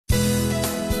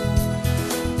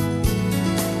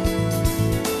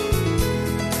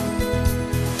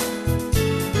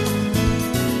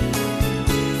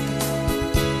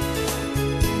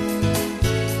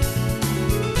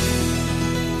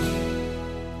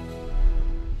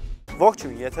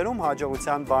Ողջույն, եթերում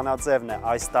հաջողության բանաձևն է։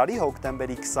 Այս տարի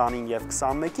հոկտեմբերի 20-ին եւ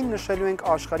 21-ին նշելու ենք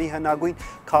աշխարհի հնագույն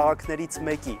քաղաքներից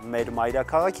մեկի՝ մեր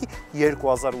մայրաքաղաքի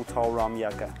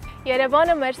 2800-ամյակը։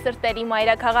 Երևանը մեր սրտերի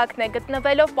մայրաքաղաքն է,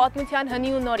 գտնվելով պատմության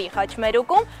հնի ու նորի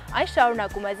խաչմերուկում, այն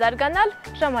շարունակում է զարգանալ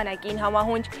ժամանակին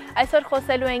համահունչ։ Այսօր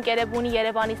խոսելու ենք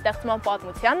Էրեբունի-Երևանի ստեղծման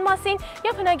պատմության մասին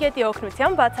եւ հնագետի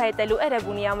օգնությամբ բացահայտելու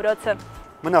Էրեբունի ամրոցը։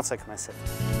 Մնացեք մեզ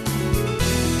հետ։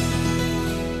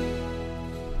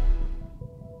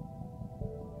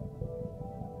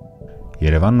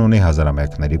 Երևանն ունի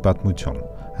հազարամյակների պատմություն։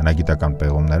 Հնագիտական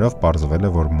պեղումներով պարզվել է,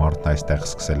 որ մարդն այստեղ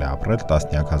սկսել է ապրել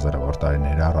տասնյակ հազարավոր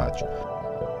տարիներ առաջ։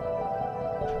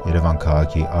 Երևան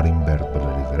քաղաքի Արինբերդ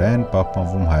բլրի վրա են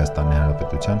պահպանվում Հայաստանի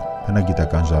Հանրապետության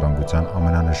հնագիտական ժառանգության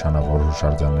ամենանշանավոր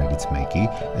հուշարձաններից մեկի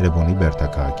Էրեբունի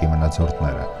բերդաքաղաքի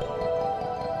մնացորդները։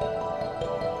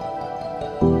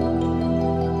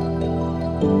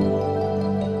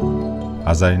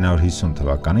 1950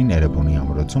 թվականին Էրեբունի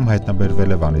ամրոցում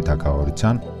հայտնաբերվել է Վանի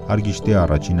թագավորության Արգիշտի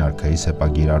առաջին արքայի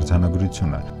սեպագիր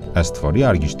արձանագրությունը, ըստ որի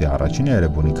Արգիշտի առաջինը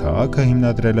Էրեբունի քաղաքը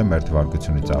հիմնադրել է մեր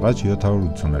թվարկությունից առաջ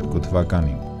 782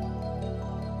 թվականին։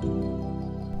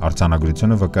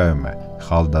 Արձանագրությունը վկայում է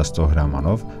Խալդաստո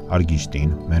հրամանով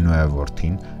Արգիշտին, Մենուե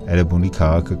որդին, Էրեբունի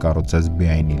քաղաքը կառուցեց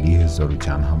Բիայնիլի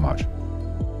հզորության համար։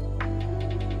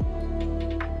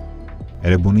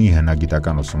 Էրեբունի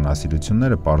հնագիտական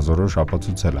ուսումնասիրությունները պարզորոշ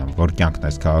ապացուցել են, որ կյանքն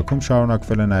այս քաղաքում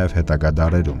շարունակվել է նաև հետագա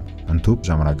դարերում, ընդհուպ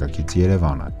ժամանակակից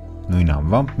Երևանը, նույն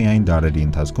անվամբ միայն դարերի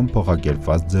ընթացքում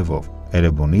փոխակերպված ձևով՝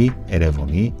 Էրեբունի,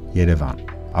 Երևանի, Երևան։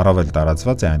 Առավել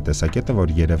տարածված է այն տեսակետը,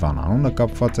 որ Երևան անունը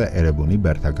կապված է Էրեբունի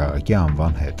բերդաքաղաքի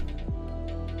անվան հետ։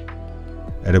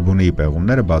 Էրեբունիի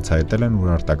պեղումները բացահայտել են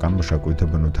ուրարտական մշակույթը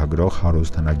բնութագրող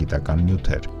հարուստ հնագիտական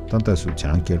նյութեր,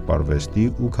 տնտեսության, կերպարվեստի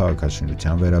ու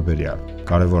քաղաքաշինության վերաբերյալ։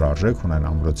 Կարևոր արժեք ունեն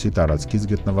ամրոցի տարածքից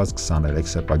գտնված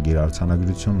 23 սեպագիր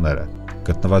արձանագրությունները։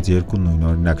 Գտնված երկու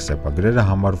նույնօրինակ սեպագրերը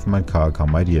համարվում են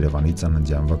քաղաքամայր Երևանի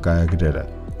ծննդյան վկայագրերը,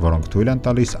 որոնք թույլ են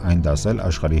տալիս այն դասել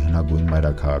աշխարհի հնագույն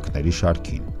մայրաքաղաքների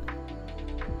շարքին։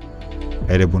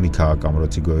 Էրեբունի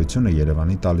քաղաք-ամրոցի գոյությունը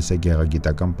Երևանի տալիս է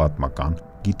գեղագիտական պատմական,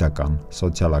 գիտական,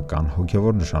 սոցիալական,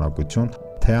 հոգևոր նշանակություն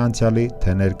թե անցյալի,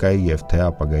 թե ներկայի եւ թե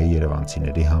ապագայի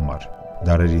երևանցիների համար։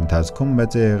 Դարերի ընթացքում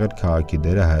մեծ է եղել քաղաքի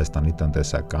դերը Հայաստանի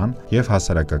տնտեսական եւ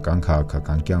հասարակական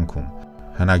քաղաքական կյանքում։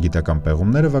 Հնագիտական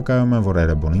պեղումները վկայում են, որ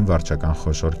Էրեբունին վարչական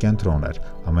խոշոր կենտրոն էր,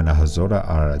 ամենահզորը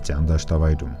Արարատյան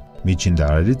դաշտավայրում։ Միջին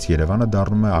դարերից Երևանը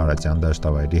դառնում է Արարատյան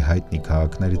դաշտավայրի հայտնի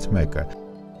քաղաքներից մեկը։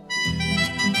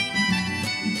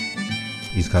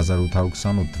 Իսկ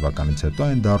 1828 թվականից հետո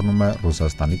այն դառնում է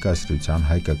Ռուսաստանի կայսրության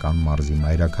հայկական մարզի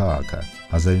մայրաքաղաքը։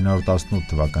 1918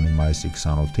 թվականի մայիսի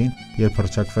 28-ին, երբ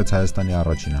հռչակվեց Հայաստանի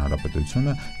առաջին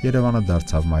հանրապետությունը, Երևանը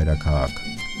դարձավ մայրաքաղաք։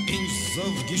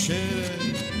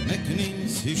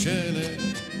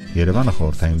 Երևանը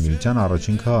խորհրդային միության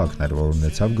առաջին քաղաքն էր, որ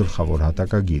ունեցավ գլխավոր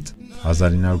հատակագիծ։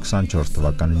 1924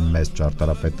 թվականին մեծ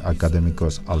ճարտարապետ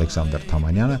ակադեմիկոս Ալեքսանդր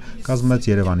Թամանյանը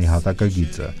կազմեց Երևանի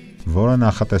հատակագիծը, որը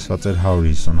նախատեսված էր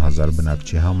 150,000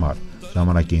 բնակչի համար։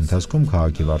 Ժամանակի ընթացքում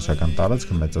քաղաքի վարչական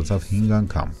տարածքը մեծացավ 5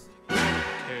 անգամ։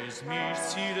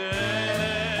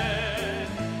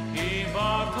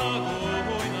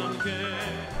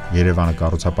 Երևանը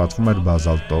կառուցապատվում էր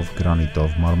բազալտով,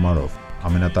 գրանիտով, մարմարով։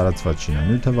 Ամենատարածված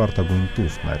շինանյութը վարդագույն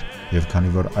տուֆն էր, եւ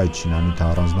քանի որ այդ շինանյութը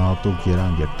առանձնահատուկ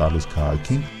երանգ էր տալիս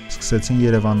քաղաքին, սկսեցին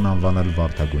Երևանն անվանել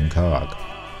վարդագույն քաղաք։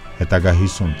 Հետագա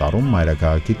 50 տարում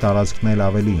մայրաքաղաքի տարածքն էլ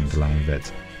ավելի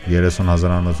ընդլայնվեց։ 30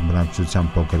 հազարանոց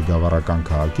բնակչության փոքր գավառական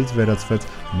քաղաքից վերածվեց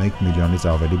 1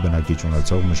 միլիոնից ավելի բնակիչ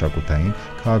ունեցող մշակութային,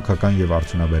 քաղաքական եւ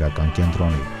արդյունաբերական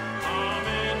կենտրոնի։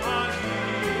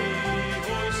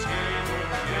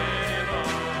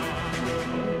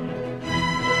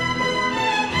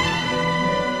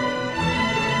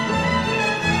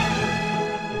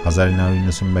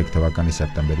 «1991 թվականի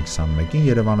սեպտեմբերի 21-ին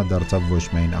Երևանը դարձավ ոչ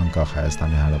միայն անկախ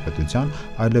Հայաստանի Հանրապետության,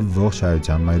 այլև ողջ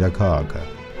հայության մայրաքաղաքը։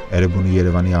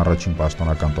 Էրեբունի-Երևանի առաջին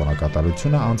պաշտոնական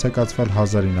տոնակատարությունը անցեկացվել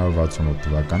 1968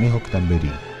 թվականի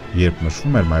հոկտեմբերին, երբ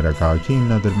նշվում էր մայրաքաղաքի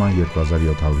հիմնադրման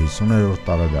 2750-րդ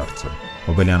տարեդարձը։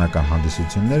 Հոբելյանական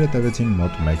հանդիսությունները տևեցին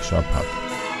մոտ 1 շաբաթ։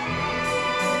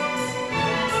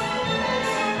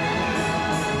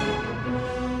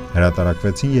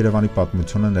 Հրատարակվեցին Երևանի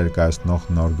պատմությունը ներկայացնող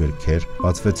նոր գրքեր,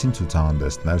 բացվեցին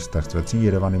ցուցահանդեսներ, ստեղծվեցին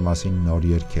Երևանի մասին նոր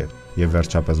երգեր եւ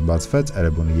վերջապես բացվեց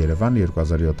Էրեբունի-Երևան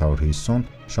 2750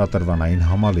 շատրվանային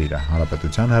համալիրը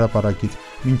Հանրապետության հրապարակից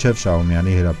մինչև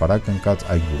Շահումյանի հրապարակ ընկած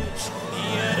այգում։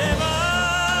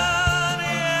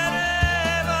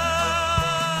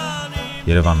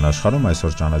 Երևանն աշխարհում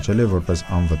այսօր ճանաչել է որպես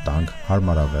անվտանգ,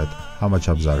 հարմարավետ,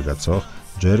 համաչափ զարգացող,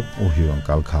 ջերմ ու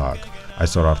հյուրընկալ քաղաք։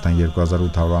 Այսօր արդեն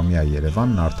 2800-ամյա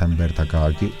Երևանն արդեն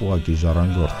հերթակաղաքի ուղղակի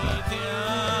ժառանգորդն է։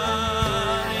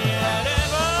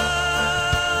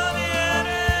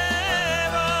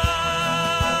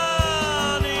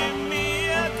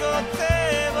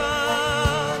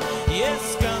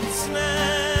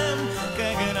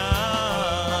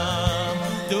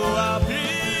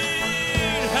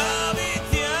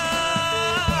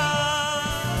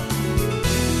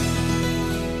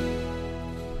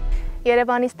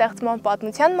 Երևանի ստեղծման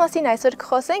պատմության մասին այսօր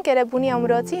կխոսենք Էրեբունի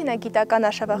ամրոցի հնագիտական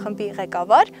արշավախմբի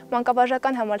ղեկավար,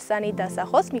 մանկավարժական համալսարանի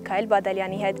դասախոս Միքայել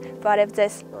Բադալյանի հետ։ Բարև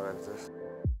ձեզ։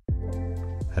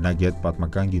 Հնագետ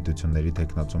պատմական գիտությունների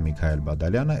թեկնածու Միքայել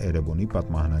Բադալյանը Էրեբունի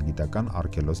պատմահնագիտական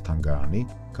արգելոց-թանգարանի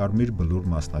Կարմիր բլուր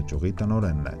մասնաճյուղի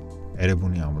տնօրենն է։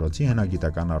 Էրեբունի ամրոցի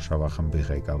հնագիտական արշավախմբի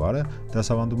ղեկավարը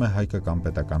դասավանդում է Հայկական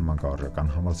պետական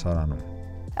մանկավարժական համալսարանում։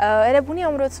 Էրեբունի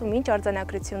ամրոցում ինչ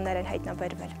արձանագրություններ են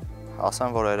հայտնաբերվել։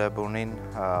 Ասեմ, որ Էրեբունին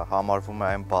համարվում է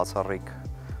այն բացառիկ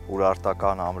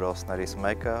ուրարտական ամրոցներից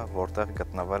մեկը, որտեղ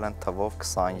գտնվել են թվով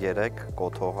 23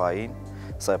 կոթողային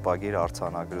սեպագիր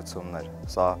արձանագրություններ։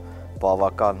 Սա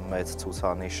բավական մեծ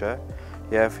ցուցանիշ է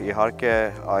եւ իհարկե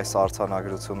այս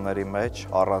արձանագրությունների մեջ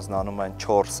առանձնանում են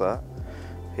 4-ը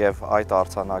եւ այդ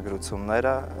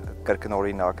արձանագրությունները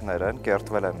կրկնօրինակներ են,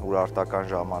 կերտվել են ուրարտական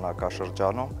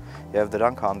ժամանակաշրջանում եւ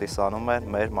դրանք հանդիսանում են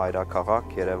մեր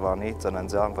մայրաքաղաք Երևանի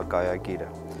ծննդյան վկայագիրը։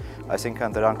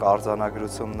 Այսինքն դրանք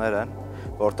արձանագրություններ են,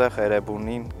 որտեղ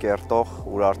Էրեբունին կերտող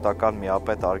ուրարտական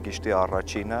միապետ Արգիշտի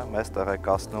առաջինը մեզ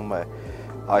տեղեկացնում է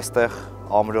այստեղ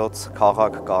ամրոց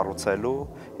քաղաք կառուցելու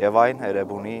եւ այն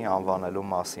Էրեբունի անվանելու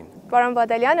մասին։ Պարոն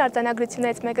Բադալյան,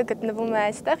 արձանագրություններից մեկը գտնվում է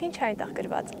այստեղ, ինչ է այնտեղ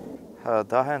գրված։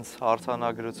 Դա հենց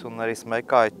արձանագրություններից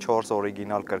մեկը այդ 4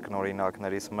 օրիգինալ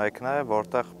կրկնօրինակներից մեկն է,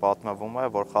 որտեղ պատմվում է,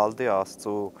 որ Խալդի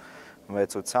Աստծու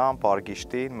մեծությամբ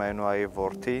Արգիշտին, Մենուայի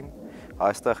որդին,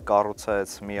 այստեղ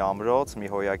կառուցեց մի ամրոց,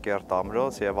 մի հոյակերտ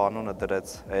ամրոց եւ անունը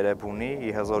դրեց Էրեբունի,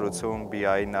 ի հզորություն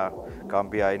Բիայնա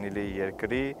կամ Բիայնիլի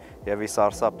երկրի եւ ի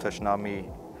սարսափ թշնամի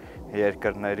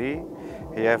երկրների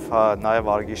եւ նաեւ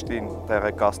Արգիշտին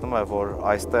տեղեկացնում է, որ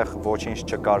այստեղ ոչինչ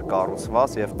չկար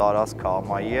կառուցված եւ տարածքը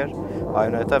ամայի էր,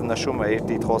 այնուհետեւ նշում է իր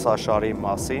տիտղոսաշարի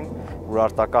մասին,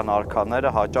 ուրարտական արքաները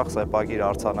հաճախ սեպագիր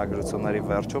արձանագրությունների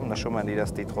վերջում նշում են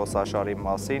իրենց տիտղոսաշարի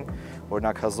մասին,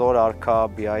 օրինակ հզոր արքա,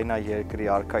 Բիայնա երկրի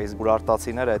արքա, իսկ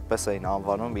ուրարտացիները այդպես էին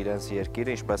անվանում իրենց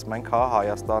երկիրը, ինչպես մենք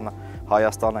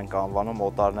Հայաստան ենք անվանում,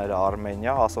 օտարները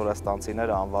Արմենիա,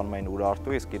 ասորեստանցիները անվանում էին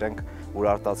Ուրարտու, իսկ իրենք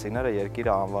ուրարտացիները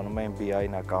երկիրը անվանում էին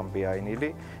Բիայնա կամ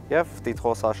Բիայնիլի եւ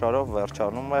տիտղոսաշարով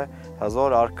վերջանում է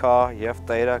հզոր արքա եւ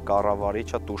տերը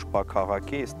կառավարիչը Տուշպա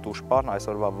քաղաքի, իսկ Տուշպան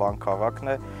այսօրվա Վան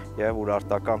քաղաքն է եւ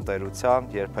ուրարտական տերության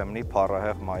երբեմնի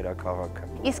փառահեղ մայրաքաղաքը։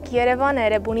 Իսկ Երևանը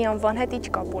Էրեբունի անվան հետ ինչ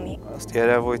կապ ունի։ Ըստ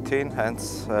երևույթին հենց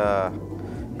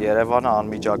Երևանը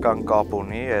անմիջական կապ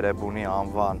ունի Էրեբունի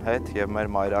անվան հետ եւ մեր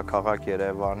մայրաքաղաք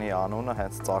Երևանի անունը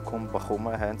հենց ծագում բխում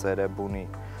է հենց Էրեբունի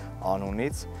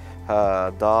անունից,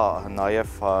 դա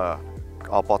նաեւ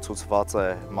ապացուցված է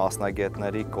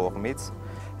մասնագետների կողմից։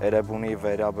 Էրեբունի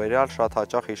վերաբերյալ շատ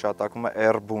հաճախ հիշատակում է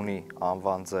Էրբունի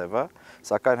անվան ձևը,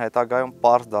 սակայն հետագայում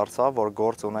պարզ դարձավ, որ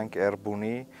գործ ունենք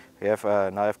Էրբունի եւ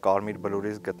նաեւ Կարմիր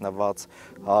բլուրից գտնված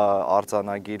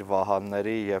արձանագիր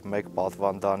վահանների եւ մեկ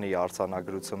պատվանդանի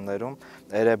արձանագրություններում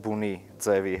Էրեբունի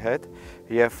ձևի հետ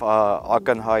եւ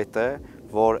ակնհայտ է,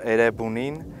 որ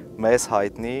Էրեբունին մեզ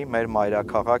հայտնի մեր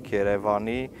մայրաքաղաք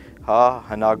Երևանի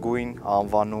հնագույն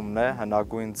անվանումն է,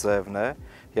 հնագույն ձևն է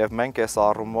եւ մենք այս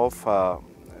առումով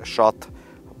շատ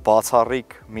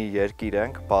բացառիկ մի երկիր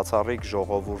ենք, բացառիկ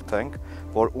ժողովուրդ ենք,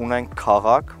 որ ունենք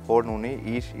քաղաք, որն ունի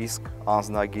իր իսկ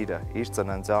անձնագիրը, իր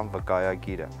ծննդյան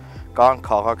վկայագիրը։ Կան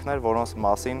քաղաքներ, որոնց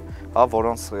մասին,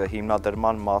 որոնց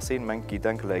հիմնադրման մասին մենք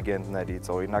գիտենք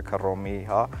լեգենդներից, օրինակ Հռոմի,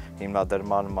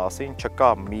 հիմնադրման մասին չկա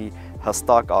մի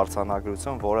հստակ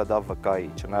արձանագրություն, որը դա վկայի,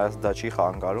 չնայած դա չի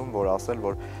խանգարում, որ ասել,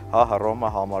 որ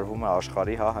Հռոմը համարվում է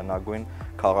աշխարհի հնագույն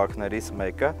քաղաքներից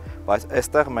մեկը, բայց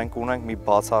այստեղ մենք ունենք մի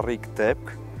բացառիկ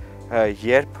դեպք,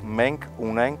 երբ մենք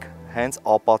ունենք հենց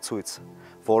ապացույց,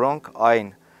 որոնք այն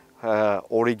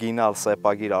օրիգինալ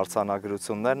սեպագիր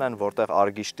արձանագրություններն են, որտեղ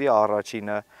Արգիշտի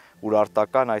առաջինը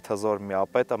ուրարտական այդ հզոր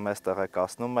միապետը մեզ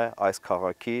տեղեկացնում է այս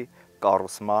քաղաքի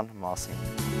կառուցման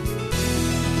մասին։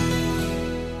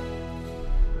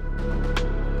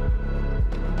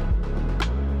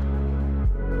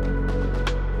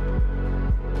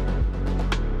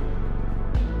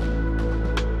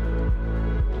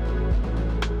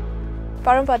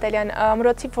 Պարոն Բադալյան,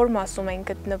 ամրոցի որ մասում են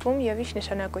գտնվում եւ ինչ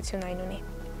նշանակություն այն ունի։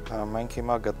 Մենք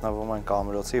հիմա գտնվում ենք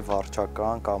ամրոցի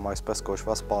վարչական կամ այսպես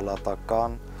կոչված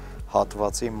պալատական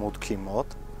հատվածի մուտքի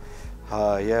մոտ։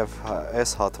 Եվ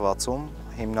այս հատվածում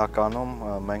հիմնականում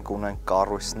մենք ունենք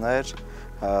կառույցներ,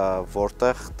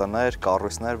 որտեղ տներ,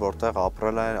 կառույցներ, որտեղ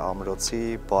ապրել են ամրոցի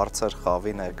բարձր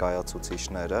խավի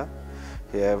ներկայացուցիչները,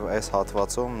 եւ այս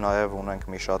հատվածում նաեւ ունենք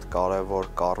մի շատ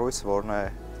կարեւոր կառույց, որն է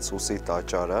Սուսի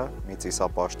տաճարը, մի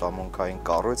ծիսապաշտամունքային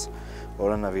կառույց,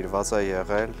 որը նվիրված է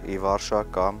եղել Իվարշա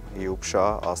կամ Իուբշա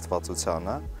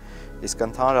աստվածությանը, իսկ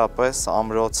ընդհանրապես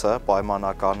ամրոցը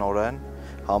պայմանականորեն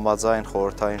համաձայն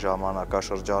խորհրդային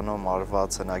ժամանակաշրջանում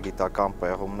արված հնագիտական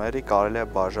պեղումների կարելի է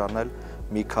բաժանել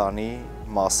մի քանի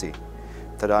մասի։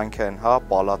 Դրանք են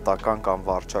պալատական կամ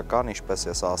վարչական, ինչպես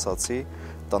ես ասացի,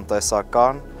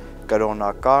 տնտեսական,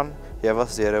 կրոնական եւ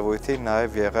ըստ երևույթի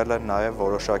նաեւ եղել են նաեւ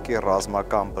որոշակի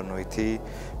ռազմական բնույթի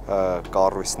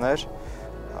կառույցներ։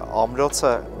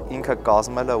 Ամրոցը ինքը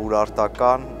կազմել է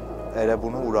urարտական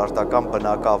Էրեբունու urարտական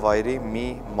բնակավայրի մի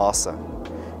մասը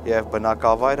եւ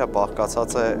բնակավայրը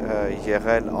բաղկացած է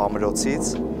եղել ամրոցից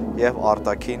եւ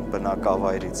արտաքին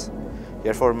բնակավայրից։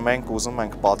 Երբ որ մենք ուզում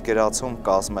ենք պատկերացում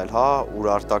կազմել,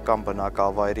 urարտական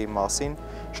բնակավայրի մասին,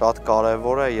 շատ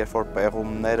կարեւոր է, երբ որ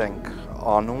պեղումներ ենք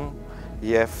անում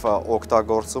եւ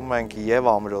օգտագործում ենք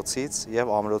եւ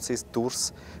ամրոցից դուրս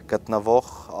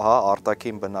գտնվող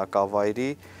արտաքին բնակավայրի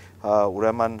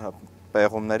ուրեմն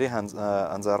պեղումների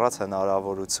ընձեռած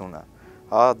հնարավորությունը։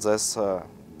 Ձեզ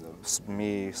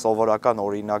մի սովորական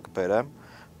օրինակ բերեմ,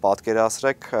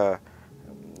 պատկերացրեք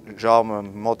ժամը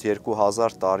մոտ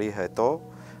 2000 տարի հետո,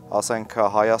 ասենք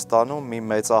Հայաստանում մի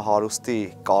մեծահարուստի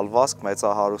կալվածք,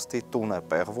 մեծահարուստի տուն է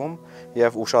պեղվում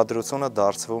եւ ուշադրությունը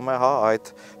դարձվում է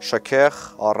այդ շքեղ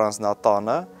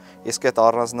առանձնատանը, իսկ այդ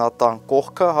առանձնատան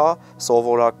կողքը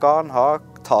սովորական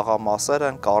թաղամասեր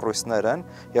են, կառույցներ են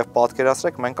եւ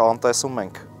պատկերացրեք մենք անտեսում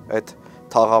ենք այդ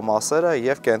թաղամասերը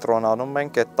եւ կենտրոնանում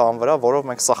ենք այդ տան վրա, որով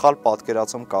մենք սխալ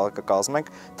պատկերացում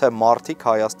կկազմենք, թե մարդիկ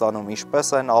Հայաստանում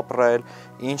ինչպես են ապրել,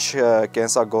 ինչ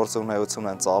կենսագործունեություն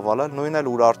են ծավալել, նույնն էլ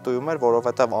urարտում էր,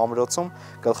 որովհետեւ ամրոցում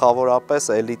գլխավորապես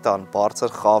էլիտան,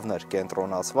 բարձր խավն էր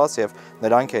կենտրոնացված եւ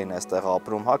նրանք էին այստեղ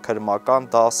ապրում, քրմական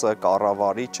դասը,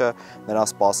 կառավարիչը,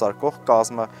 նրանց սպասարկող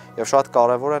կազմը եւ շատ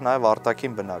կարեւոր է նաեւ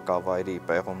արտաքին բնակավայրի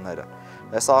պեղումները։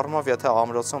 Այս առումով, եթե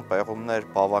ամրոցում պեղումներ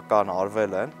բավական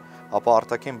արվել են, ապա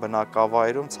արտաքին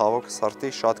բնակավայրում ցավոք սրտի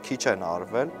շատ քիչ են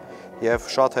արվել եւ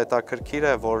շատ հետաքրքիր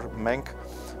է, որ մենք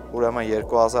ուրեմն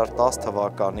 2010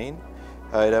 թվականին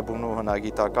Էրեբունու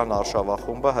հնագիտական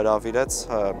արշավախումբը հրավիրեց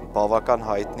բավական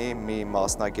հայտնի մի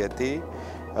մասնագետի,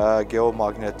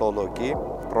 գեոմագնետոլոգի,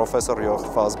 պրոֆեսոր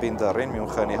Յոխֆազբինդերին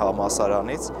Մյունխենի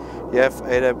համալսարանից եւ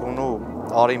Էրեբունու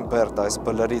Արինբերտ այս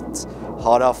բլրից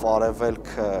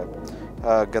հարավ-արևելք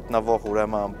գտնվող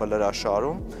ուրեմն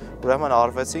բլրաշարում ուրեմն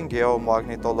արվեցին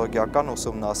գեոմագնետոլոգիական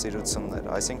ուսումնասիրություններ,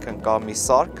 այսինքն կա մի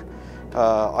սարք,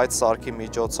 այդ սարքի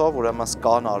միջոցով ուրեմն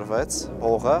սկան արվեց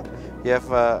հողը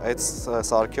եւ այդ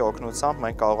սարքի օգնությամբ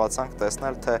մենք կարողացանք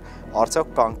տեսնել, թե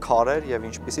արդյոք կան քարեր եւ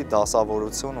ինչպիսի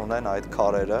դասավորություն ունեն այդ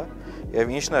քարերը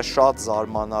եւ ինչն է շատ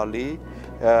զարմանալի,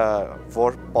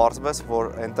 որ պարզվեց,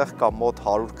 որ այնտեղ կա մոտ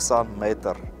 120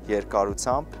 մետր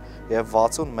երկարությամբ եւ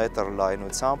 60 մետր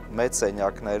լայնությամբ մեծ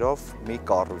սենյակներով մի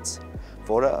կառույց,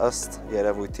 որը ըստ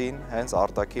երևույթին հենց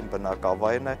արտաքին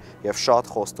բնակավայրն է եւ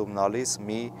շատ խոստումնալից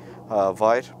մի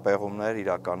վայր պեղումներ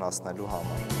իրականացնելու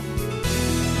համար։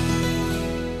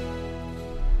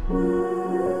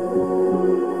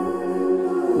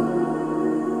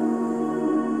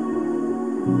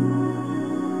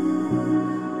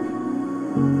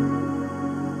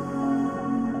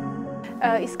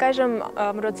 Իսկ այժմ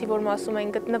ամրոցի որ մասում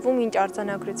են գտնվում, ինչ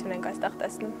արձանագրություն ենք այստեղ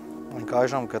տեսնում։ Մենք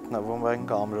այժմ գտնվում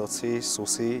ենք ամրոցի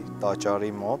Սուսի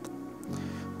տաճարի մոտ։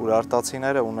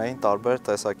 Ուրարտացիները ունեին տարբեր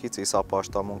տեսակի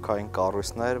ծիսապաշտամունքային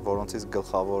կառույցներ, որոնցից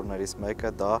գլխավորներից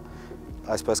մեկը դա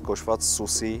այսպես կոչված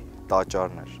Սուսի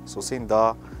տաճարն էր։ Սուսին դա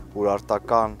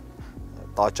ուրարտական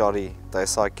տաճարի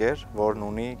տեսակ էր, որն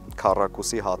ունի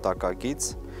քառակուսի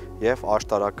հատակագիծ եւ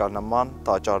աշտարականման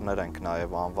տաճարներ ենք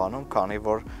նաեւ անվանում, քանի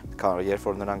որ երբ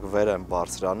որ նրանք վեր են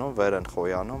բարձրանում, վեր են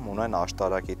խոյանում, ունեն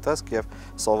աշտարակի տեսք եւ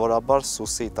սովորաբար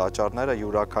Սուսի տաճարները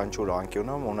յուրաքանչյուր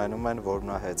անկյունում ունենում են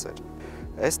որմնահեծեր։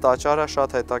 Այս տաճարը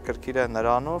շատ հետաքրքիր է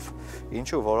նրանով,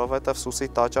 ինչու, որովհետեւ Սուսի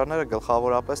տաճարները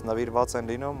գլխավորապես նվիրված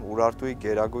են լինում Ուրարտուի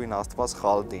գերագույն աստված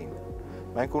Խալդիին։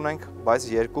 Մենք ունենք բայց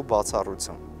երկու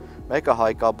բացառություն։ Մեկը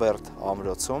Հայկաբերդ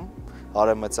ամրոցում,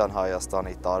 Արևմտյան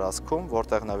Հայաստանի տարածքում,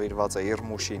 որտեղ նվիրված է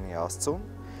Իրմուշինի աստծուն,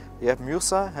 եւ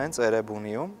մյուսը հենց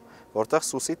Էրեբունիում, որտեղ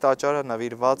Սուսի տաճարը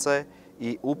նվիրված է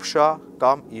Իուբշա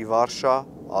կամ Իվարշա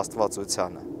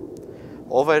աստվածությանը։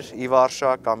 Ով էր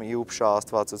Իվարշա կամ Իուբշա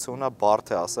աստվածությունը,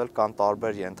 բարդ է ասել, կան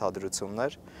տարբեր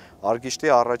ենթադրություններ։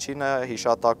 Արգիշտի առաջինը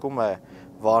հիշատակում է,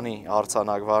 Վանի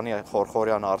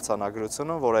խորխորյան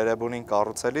արձանագրությունը, որ Էրեբունին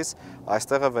կառուցելիս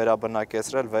այստեղ է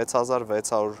վերաբնակեցրել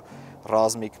 6600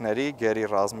 ռազմիկների, գերի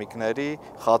ռազմիկների,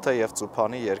 Խաթե եւ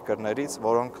Ծուփանի երկրներից,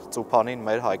 որոնք Ծուփանին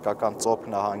մեր հայկական ծոփ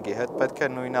նահանգի հետ պետք է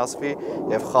նույնացվի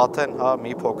եւ Խաթեն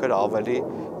մի փոքր ավելի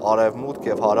արևմուտք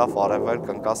եւ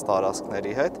հարավ-արևելք ընկած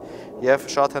տարածքների հետ եւ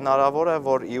շատ հնարավոր է,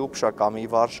 որ Իուփշա կամ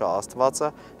Իվարշա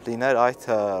աստվածը լիներ այդ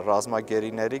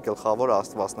ռազմագերիների գլխավոր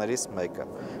աստվածներից մեկը։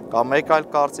 Կամ մեկ այլ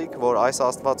կարծիք, որ այս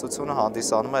աստվածությունը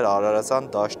հանդիսանում էր Արարատյան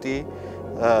դաշտի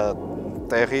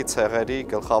տեղի ցեղերի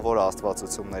գլխավոր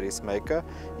աստվածություններից մեկը,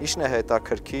 ինչն է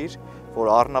հետաքրքիր,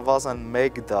 որ առնվազն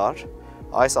 1 դար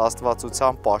այս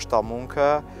աստվածության պաշտամունքը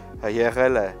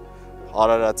եղել է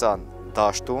Արարատյան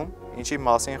դաշտում, ինչի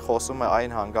մասին խոսում է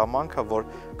այն հանգամանքը, որ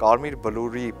Կարմիր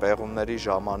բլուրի պեղումների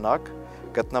ժամանակ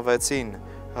գտնվեցին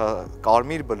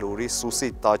Կարմիր բլուրի Սուսի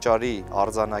տաճարի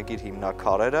արձանագիր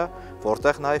հիմնաքարերը,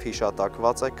 որտեղ նաև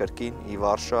հիշատակված է կրկին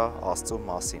Իվարշա աստծու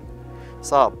մասին։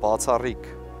 Սա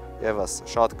բացառիկ Եվս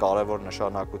շատ կարևոր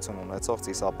նշանակություն ունեցող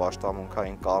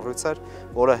ծիսապաշտամունքային կառույց էր,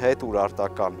 որը հետ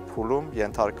urարտական փուլում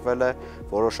ենթարկվել է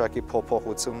որոշակի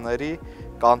փոփոխությունների,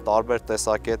 կան տարբեր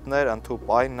տեսակետներ,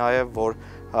 ընդհուպ այն նաև, որ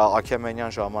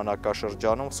Աքեմենյան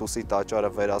ժամանակաշրջանում Սուսի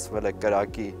տաճարը վերածվել է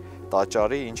կրակի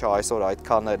տաճարի, ինչը այսօր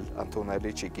այդքան էլ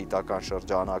ընդունելի չի գիտական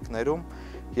շրջանակներում,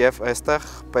 եւ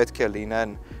այստեղ պետք է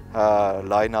լինեն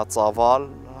լայնածավալ,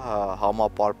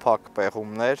 համապարփակ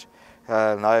պեղումներ,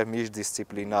 նաև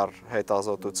միջդիսցիպլինար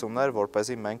հետազոտություններ,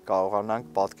 որպեսզի մենք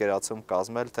կարողանանք պատկերացում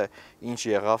կազմել, թե ինչ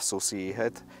եղավ Սուսիի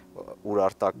հետ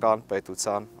urարտական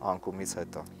պետության անկումից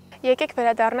հետո։ Եկեք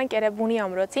վերադառնանք Էրեբունի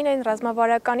ամրոցին, այն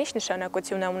ռազմավարական ինչ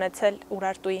նշանակություն է ունեցել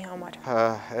Ուրարտուի համար։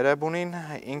 Էրեբունին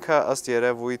ինքը ըստ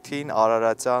երևույթին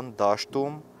Արարատյան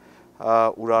դաշտում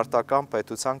urարտական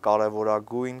պետության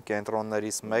կարևորագույն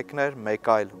կենտրոններից մեկն էր, մեկ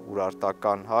այլ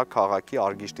urարտական քաղաքի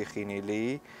Արգիշտի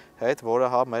Խինիլիի հետ,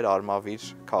 որը մեր արմավիր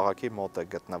քաղաքի մոտ է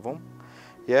գտնվում,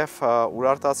 եւ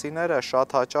urարտացիները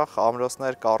շատ հաճախ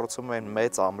ամրոցներ կառուցում են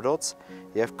մեծ ամրոց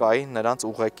եւ կային նրանց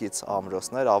ուղեկից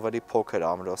ամրոցներ, ավելի փոքր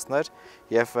ամրոցներ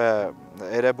եւ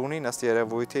Էրեբունին ըստ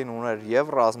երևույթին ուներ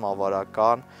եւ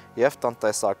ռազմավարական, եւ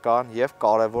տնտեսական, եւ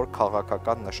կարևոր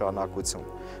քաղաքական նշանակություն։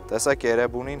 Տեսեք,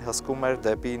 Էրեբունին հսկում էր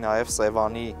դեպի նաեւ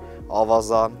Սևանի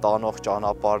ավազան տանող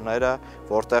ճանապարհները,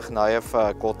 որտեղ նաև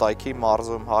Կոտայքի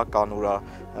մարզում կան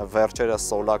վերջերս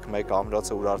Սոլակ 1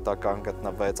 ամրոցը urարտական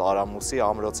գտնվեց, Արամուսի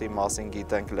ամրոցի մասին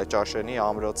գիտենք, Լճաշենի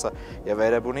ամրոցը եւ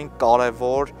Էրեբունին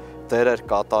կարևոր դեր էր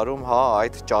կատարում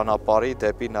այդ ճանապարհի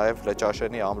դեպի նաև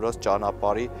Լճաշենի ամրոց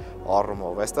ճանապարհի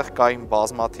առումով։ Այստեղ կային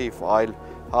բազմաթիվ այլ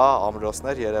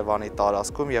ամրոցներ Երևանի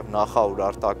տարածքում եւ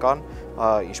նախաուրարտական,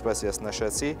 ինչպես ես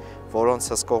նշեցի, որոնց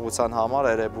հսկողության համար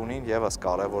Էրեբունին եւս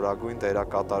կարևորագույն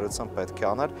դերակատարություն պետք է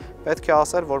աներ։ Պետք է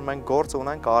ասել, որ մենք գործ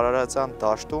ունենք Արարատյան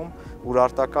դաշտում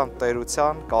urարտական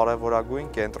տերության կարևորագույն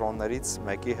կենտրոններից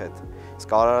մեկի հետ։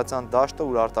 Իսկ Արարատյան դաշտը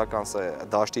urարտական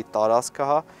դաշտի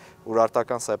տարածքը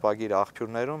urարտական սեպագիր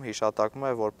աղբյուրներում հիշատակվում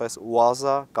է որպես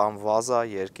Ուազա կամ Վազա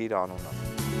երկիր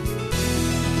անունը։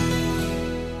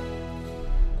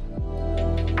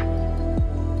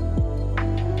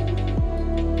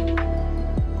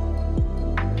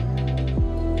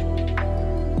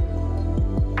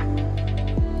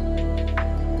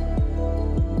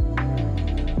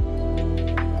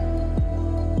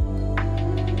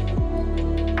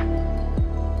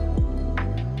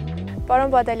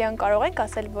 Պարոն Բադալյան, կարող ենք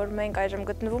ասել, որ մենք այժմ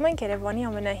գտնվում ենք Երևանի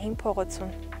ամենահին փողոցում։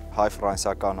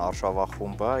 Հայ-ֆրանսիական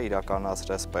արշավախումբը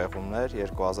իրականացրեց պեղումներ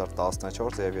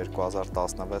 2014 եւ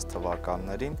 2016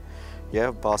 թվականներին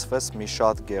եւ բացվեց մի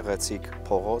շատ գեղեցիկ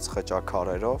փողոց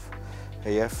խճաքարերով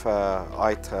եւ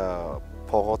այդ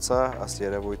փողոցը ըստ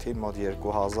երևույթին մոտ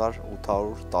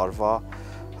 2800 տարվա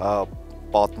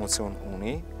պատմություն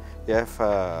ունի եւ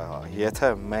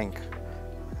եթե մենք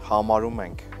համարում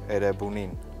ենք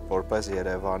Էրեբունին որպես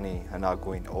Երևանի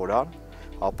հնագույն օրան,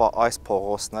 ապա այս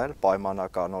փողոցն էլ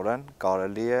պայմանականորեն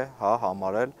կարելի է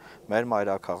համարել մեր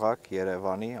մայրաքաղաք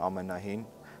Երևանի ամենահին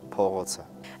փողոցը։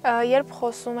 Երբ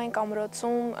խոսում ենք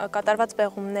ամրոցում կատարված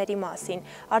պեղումների մասին,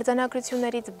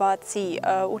 արձանագրություններից բացի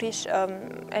ուրիշ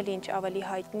էլ ինչ ավելի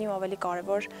հայտնի ու ավելի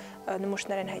կարևոր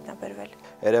նմուշներ են հայտնաբերվել։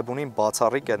 Էրեբունին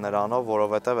բացառիկ է նրանով,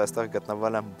 որովհետև այստեղ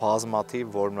գտնվել են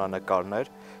բազմաթիվ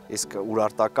որմնանկարներ, իսկ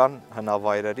urարտական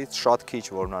հնավայրերից շատ քիչ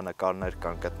որմնանկարներ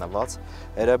կան գտնված։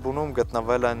 Էրեբունում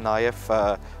գտնվել են նաև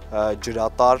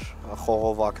ջրատար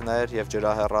խողովակներ եւ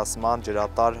ջրահեռացման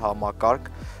ջրատար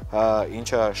համակարգ,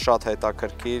 ինչը շատ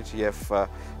հետաքրքիր եւ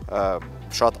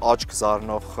շատ աչք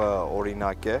զարնող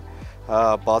օրինակ է։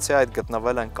 Բացի այդ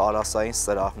գտնվել են կարասային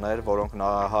սրահներ, որոնք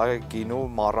գինու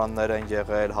մառաններ են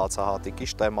եղել, հացահատիկի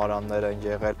շտեմարաններ են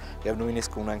եղել եւ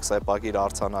նույնիսկ ունենք սեպագիր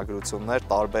արձանագրություններ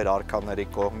տարբեր արքաների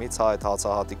կողմից այդ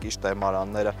հացահատիկի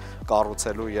շտեմարանները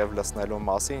կառուցելու եւ լցնելու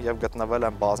մասին եւ գտնվել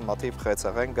են բազմաթիվ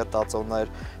խեցեղեն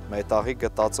գտածոներ, մետաղի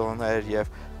գտածոներ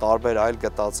եւ տարբեր այլ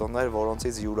գտածոներ,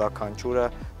 որոնցից յուրաքանչյուրը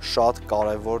շատ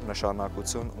կարևոր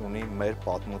նշանակություն ունի մեր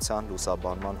պատմության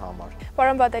լուսաբանման համար։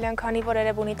 Պարոն Բադելյան, քանի որ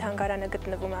Էրեբունի թանգարանը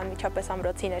գտնվում է անմիջապես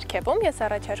ամրոցի ներքևում, ես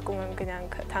առաջարկում եմ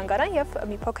գնանք թանգարան եւ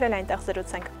մի փոքր էլ այնտեղ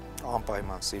զրուցենք։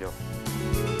 Անպայման,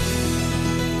 սիրով։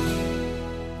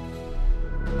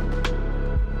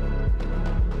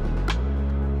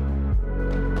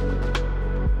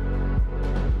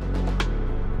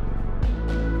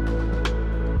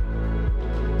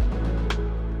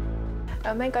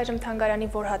 Մենք այժմ թանգարանի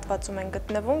որ հատվածում են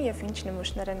գտնվում եւ ինչ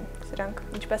նմուշներ են սրանք,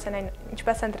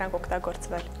 ինչպես են դրանք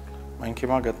օգտագործվել։ Մենք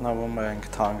հիմա գտնվում ենք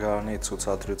թանգարանի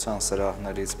ցուցադրության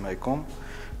սրահներից մեկում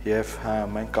եւ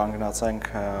մենք կանգնած ենք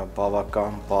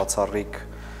բավական բացառիկ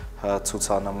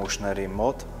ցուցանմուշների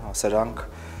մոտ։ Սրանք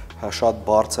շատ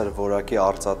բարձր որակի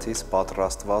արծաթից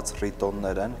պատրաստված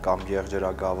ռիտոններ են կամ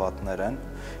եղջերագավաթներ են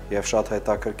եւ շատ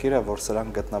հետաքրքիր է, որ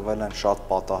սրանք գտնվել են շատ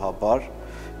պատահաբար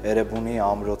Էրեբունի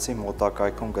ամրոցի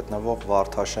մոտակայքում գտնվող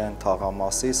Վարդաշեն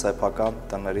թաղամասի սեփական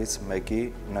տներից մեկի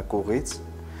նկուղից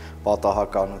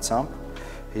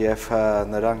պատահականությամբ եւ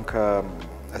նրանք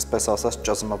այսպես ասած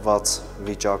ճզմված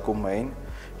վիճակում էին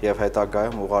եւ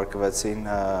հետագայում ուղարկվեցին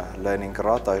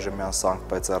Լենինգրադ, այժմյան Սանկտ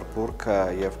Պետերբուրգ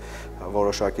եւ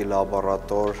որոշակի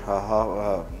լաբորատոր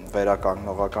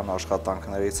վերականգնողական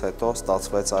աշխատանքներից հետո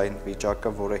ստացվեց այն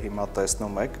վիճակը, որը հիմա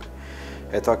տեսնում եք։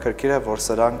 Հետաքրքիր է, որ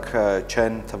սրանք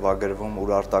չեն թվագրվում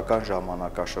ուրարտական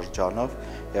ժամանակաշրջանով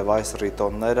եւ այս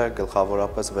ռիտոնները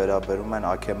գլխավորապես վերաբերում են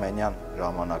Աքեմենյան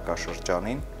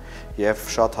ժամանակաշրջանին եւ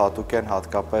շատ հատուկ են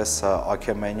հատկապես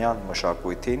Աքեմենյան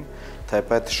մշակույթին,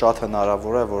 թեպետ շատ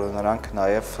հնարավոր է, որ նրանք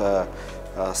նաեւ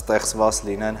ստեղծված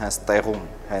լինեն հենց տեղում,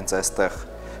 հենց այստեղ,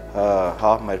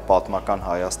 մեր պատմական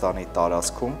Հայաստանի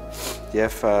տարածքում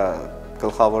եւ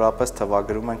գլխավորապես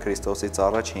թվագրում են Քրիստոսից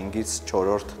առաջ 5-ից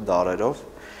 4-րդ դարերով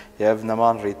եւ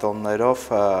նման ռիտոններով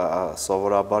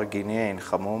սովորաբար գինի էին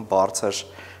խմում բարձր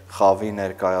խավի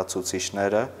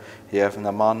ներկայացուցիչները եւ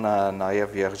նման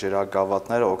նաեւ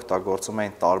եղջերագավաթները օգտագործում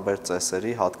էին տարբեր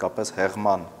ծեսերի, հատկապես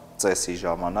հեղման ծեսի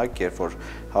ժամանակ, երբ որ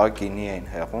գինի էին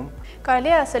հեղում։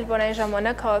 Կարելի է ասել, որ այն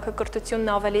ժամանակ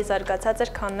քաղաքակրթությունն ավելի զարգացած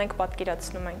էր, քան մենք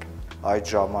պատկերացնում ենք։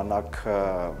 Այդ ժամանակ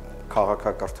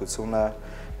քաղաքակրթությունը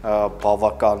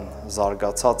բավական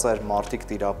զարգացած էր, մարդիկ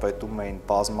տիրապետում էին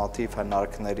բազմաթիվ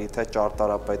հնարքների, թե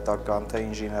ճարտարապետական, թե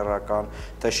ինժեներական,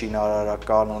 թե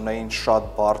շինարարական, ունեին շատ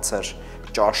բարձր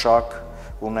ճաշակ,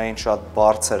 ունեին շատ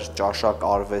բարձր ճաշակ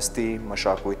արվեստի,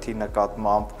 մշակույթի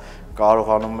նկատմամբ,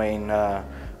 կարողանում էին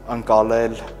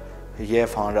ընկալել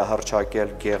եւ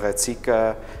հանրահռչակել գեղեցիկը,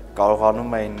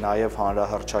 կարողանում էին նաեւ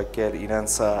հանրահռչակել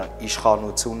իրենց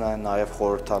իշխանությունը, նաեւ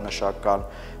խորհրդանշական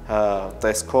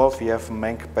տեսքով եւ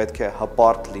մենք պետք է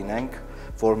հպարտ լինենք,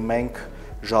 որ մենք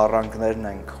ժառանգներն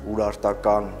ենք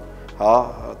ուրարտական,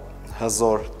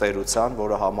 հզոր տերության,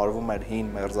 որը համարվում էր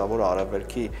հին մերձավոր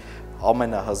արևելքի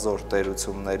ամենահզոր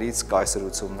տերություններից,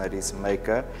 կայսրություններից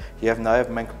մեկը եւ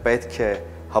նաեւ մենք պետք է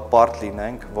հպարտ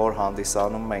լինենք, որ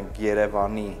հանդիսանում ենք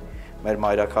Երևանի, մեր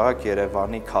մայրաքաղաք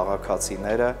Երևանի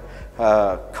քաղաքացիները,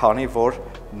 քանի որ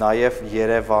նաև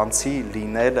երևանցի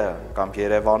լինելը կամ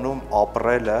Երևանում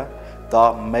ապրելը դա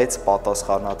մեծ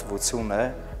պատասխանատվություն է,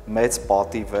 մեծ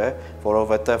պատիվ է,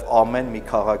 որովհետև ամեն մի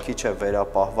քաղաքի չէ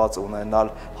վերապահված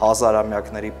ունենալ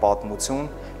հազարամյակների պատմություն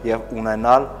եւ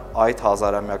ունենալ այդ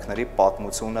հազարամյակների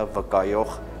պատմությունը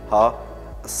վկայող,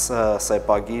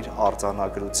 սեպագիր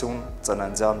արձանագրություն,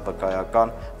 ծննդյան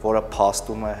վկայական, որը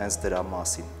փաստում է հենց դրա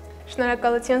մասին։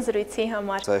 Շնորհակալություն զրույցի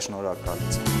համար։ Ձեզ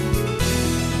շնորհակալություն։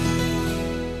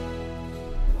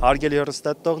 Հարգելի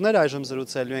հեռուստատիտողներ, այժմ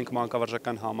զրուցելու ենք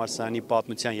մանկավարժական համալսարանի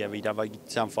պատմության եւ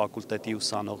իրավագիտության ֆակուլտետի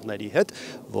ուսանողների հետ։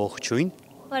 Ողջույն։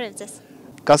 Բարև ձեզ։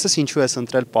 Կասես ինչու ես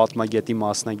ընտրել պատմագետի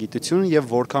մասնագիտությունը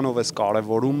եւ որքանով ես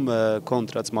կարևորում քո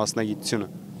ընտրած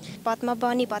մասնագիտությունը։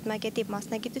 Պատմաբանի պատմագետի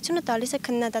մասնագիտությունը տալիս է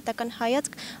քննադատական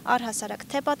հայացք առհասարակ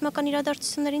թե պատմական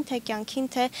իրադարձություններին, թե կյանքին,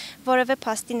 թե որևէ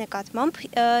փաստի նկատմամբ,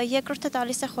 երկրորդը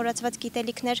տալիս է խորացված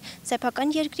գիտելիքներ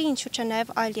սեփական երկրի, ինչու՞ չէ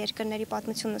նաև այլ երկրների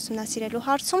պատմությունն ուսումնասիրելու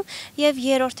հարցում, եւ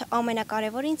երրորդը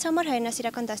ամենակարևորը ինձ համար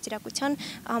հայրենասիրական դաստիարակության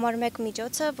համար մեկ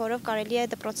միջոցը, որով կարելի է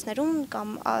դպրոցներում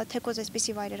կամ թեկոզ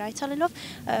այսպիսի վայրեր այցելելով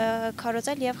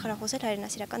քարոզել եւ խրախուսել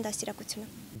հայրենասիրական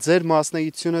դաստիարակությունը։ Ձեր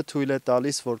մասնագիտությունը թույլ է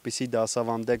տալիս, որպեսզի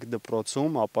դասավանդեք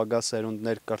դպրոցում, ապագա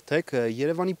սերունդներ կրթեք,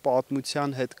 Երևանի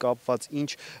պատմության հետ կապված ինչ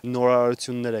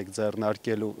նորարարություններ եք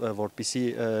ձեռնարկելու, որպեսզի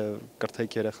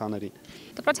կրթեք երեխաներին։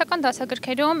 Դպրոցական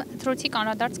դասագրքերում թրոցիկ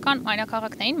անդրադարձ կան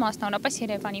մայրաքաղաքներին, մասնավորապես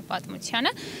Երևանի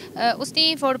պատմությանը, ուստի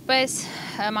որպես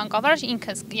մանկավարժ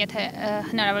ինքս, եթե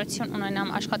հնարավորություն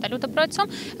ունենամ աշխատելու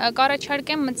դպրոցում,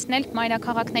 կառաջարկեմ մտցնել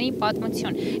մայրաքաղաքների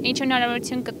պատմություն, ինչը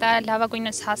հնարավորություն կտա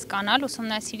լավագույնս հասկանալ,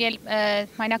 ուսումնասիրել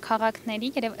մայրաքաղաքների,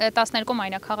 12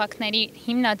 մայրաքաղաքների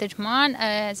հիմնադրման,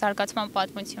 զարգացման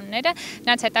պատմությունները,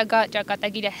 նրանց հետագա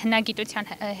ճակատագիրը հնագիտության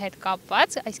հետ կապված,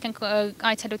 այսինքն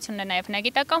այցելությունն է նաև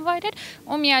հնագիտական վայրեր,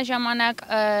 ու միաժամանակ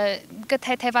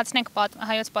կթեթևացնենք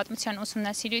հայոց պատմության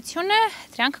ուսումնասիրությունը,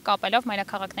 դրանք կապելով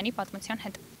մայրաքաղաքների պատմության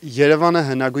հետ։ Երևանը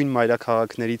հնագույն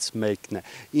մայրաքաղաքներից մեկն է։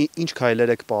 Ինչ քայլեր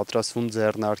եք պատրաստվում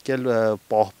ձեռնարկել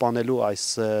պահպանելու այս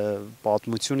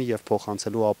պատմությունը եւ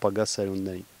փոխանցելու ապագա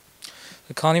սերունդներին։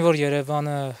 Քանի որ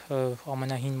Երևանը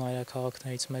ամենահին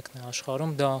մայրաքաղաքներից մեկն է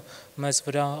աշխարհում, դա մեզ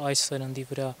վրա, այս սերնդի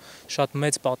վրա շատ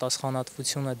մեծ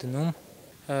պատասխանատվություն է դնում։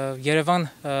 Երևան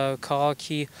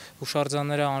քաղաքի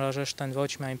հուշարձանները անհրաժեշտ են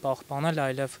ոչ միայն պահպանել,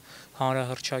 այլև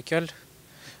հանրահռչակել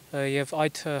եւ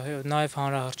այդ նաեւ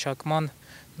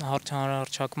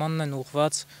հանրահռչակմանն են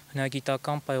ուղղված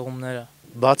հնագիտական պեղումները։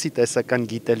 Բացի տեսական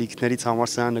գիտելիքներից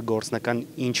համալսարանը գործնական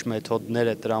ինչ մեթոդներ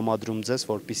է տրամադրում ձեզ,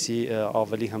 որպեսզի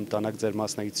ավելի հմտանաք ձեր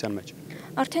մասնագիտության մեջ։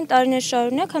 Արդեն տարիներ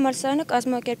շարունակ համալսարանը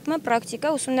կազմակերպում է պրակտիկա,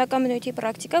 ուսումնական բնույթի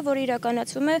պրակտիկա, որը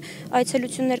իրականացվում է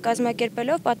այցելություններ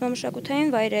կազմակերպելով պատմամշակութային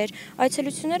վայրեր։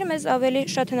 Այցելությունները մեզ ավելի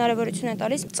շատ հնարավորություն են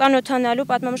տալիս ծանոթանալու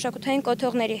պատմամշակութային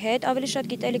կոթողների հետ, ավելի շատ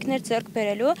գիտելիքներ ձեռք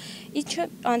բերելու, ինչը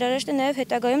անհրաժեշտ է նաև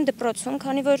հետագայում դպրոցում,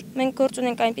 քանի որ մենք գործ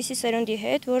ունենք այնպիսի սերունդի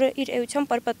հետ, որը իր էությամբ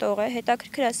պրպտող է,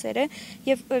 հետաքրքրասեր է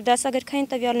եւ դասագրքային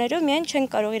տվյալներով միայն չեն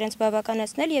կարող իրենց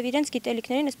բավականացնել եւ իրենց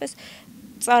գիտելիքներին այսպես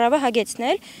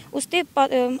ծարավահագեցնել, ուստի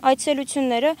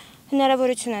այցելությունները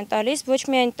հնարավորություն են տալիս ոչ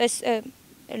միայն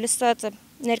լսածը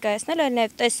ներկայացնել, այլ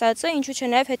նաև տեսածը, ինչու՞ չէ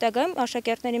նաև հետագայում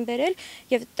աշակերտներին բերել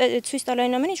եւ ցույց տալ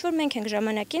այն ամենը, ինչ որ մենք ենք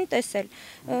ժամանակին տեսել։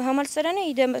 Համալսարանը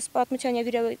իդեմս պատմության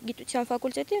եւ իրավագիտության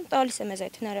ֆակուլտետի տալիս է մեզ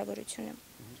այդ հնարավորությունը։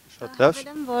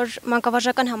 Հավելեմ, որ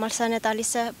մանկավարժական համալսարանը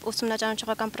տալիս է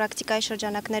ուսումնաճանաչողական պրակտիկայի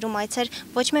շրջանակներում այցեր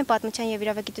ոչ միայն պատմության եւ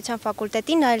իրավագիտության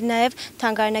ֆակուլտետին, այլ նաեւ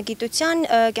թանգարանագիտության,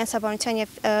 կենսաբանության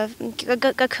եւ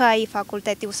ԿՔԱ-ի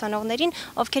ֆակուլտետի ուսանողներին,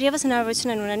 ովքեր եւս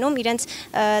հնարավորություն են ունենում իրենց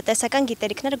տեսական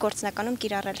գիտելիքները գործնականում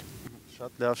կիրառել։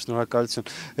 Շատ լավ, շնորհակալություն։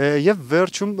 Եվ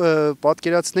վերջում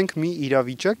պատկերացնենք մի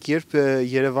իրավիճակ, երբ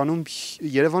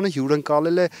Երևանը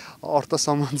հյուրընկալել է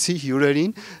արտասահմանցի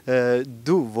հյուրերին,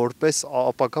 դու որպես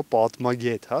ապակա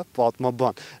պատմագետ, հա,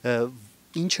 պատմաբան,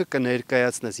 ինչը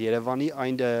կներկայացնես Երևանի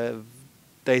այն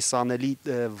տեսանելի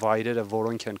վայրերը,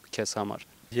 որոնք են քեզ համար։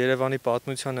 Երևանի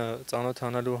պատմությանը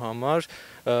ծանոթանալու համար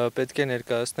պետք է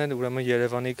ներկայացնել ուրեմն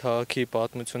Երևանի քաղաքի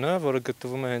պատմությունը, որը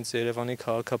գտնվում է հենց Երևանի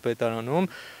քաղաքապետարանում,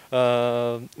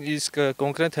 իսկ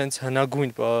կոնկրետ հենց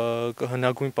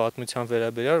հնագույն պատմության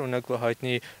վերաբերյալ, օրինակ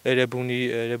հայտնի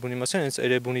Էրեբունի մասին, հենց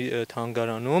Էրեբունի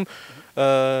թանգարանում,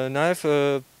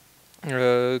 նաև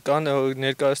կան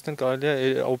ներկայացնել կարելի է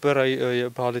օպերայի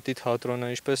բալետի թատրոնը,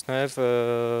 ինչպես նաև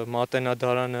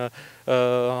մատենադարանը,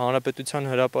 հանրապետության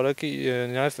հրապարակի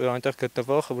նաև այնտեղ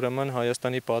գտնվող ուրեմն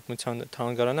Հայաստանի պատմության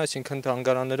թանգարանը, այսինքն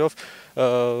թանգարաններով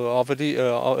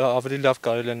ավելի լավ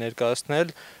կարելի է ներկայացնել,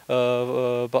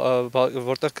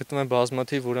 որտեղ գտնվում են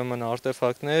բազմաթիվ ուրեմն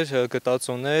արտեֆակտներ,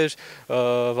 գտածոներ,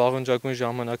 վաղնջագույն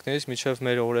ժամանակներից մինչև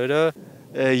մեր օրերը։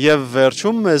 Եվ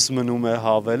վերջում մեզ մնում է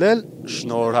հավելել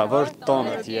շնորհավոր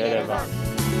տոնդ Երևան։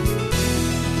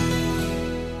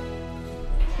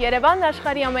 Երևանն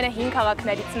աշխարհի ամենահին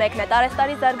քաղաքներից մեկն է։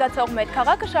 Տարեստարի զարգացող մեր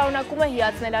քաղաքը շարունակում է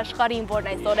հիացնել աշխարհին, որն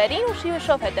այս օրերին ուշի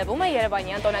հուշով հետևում է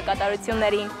երևանյան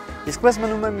տոնակատարություններին։ Իսկ մեզ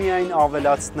մնում է միայն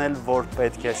ավելացնել, որ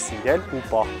պետք է սիրել ու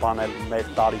պահպանել մեր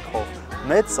տարիքով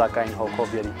մեծ, սակայն հոգով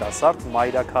երիտասարդ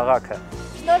մայրաքաղաքը։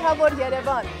 Շնորհավոր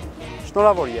Երևան։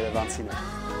 Շնորհավոր երևանցիներ։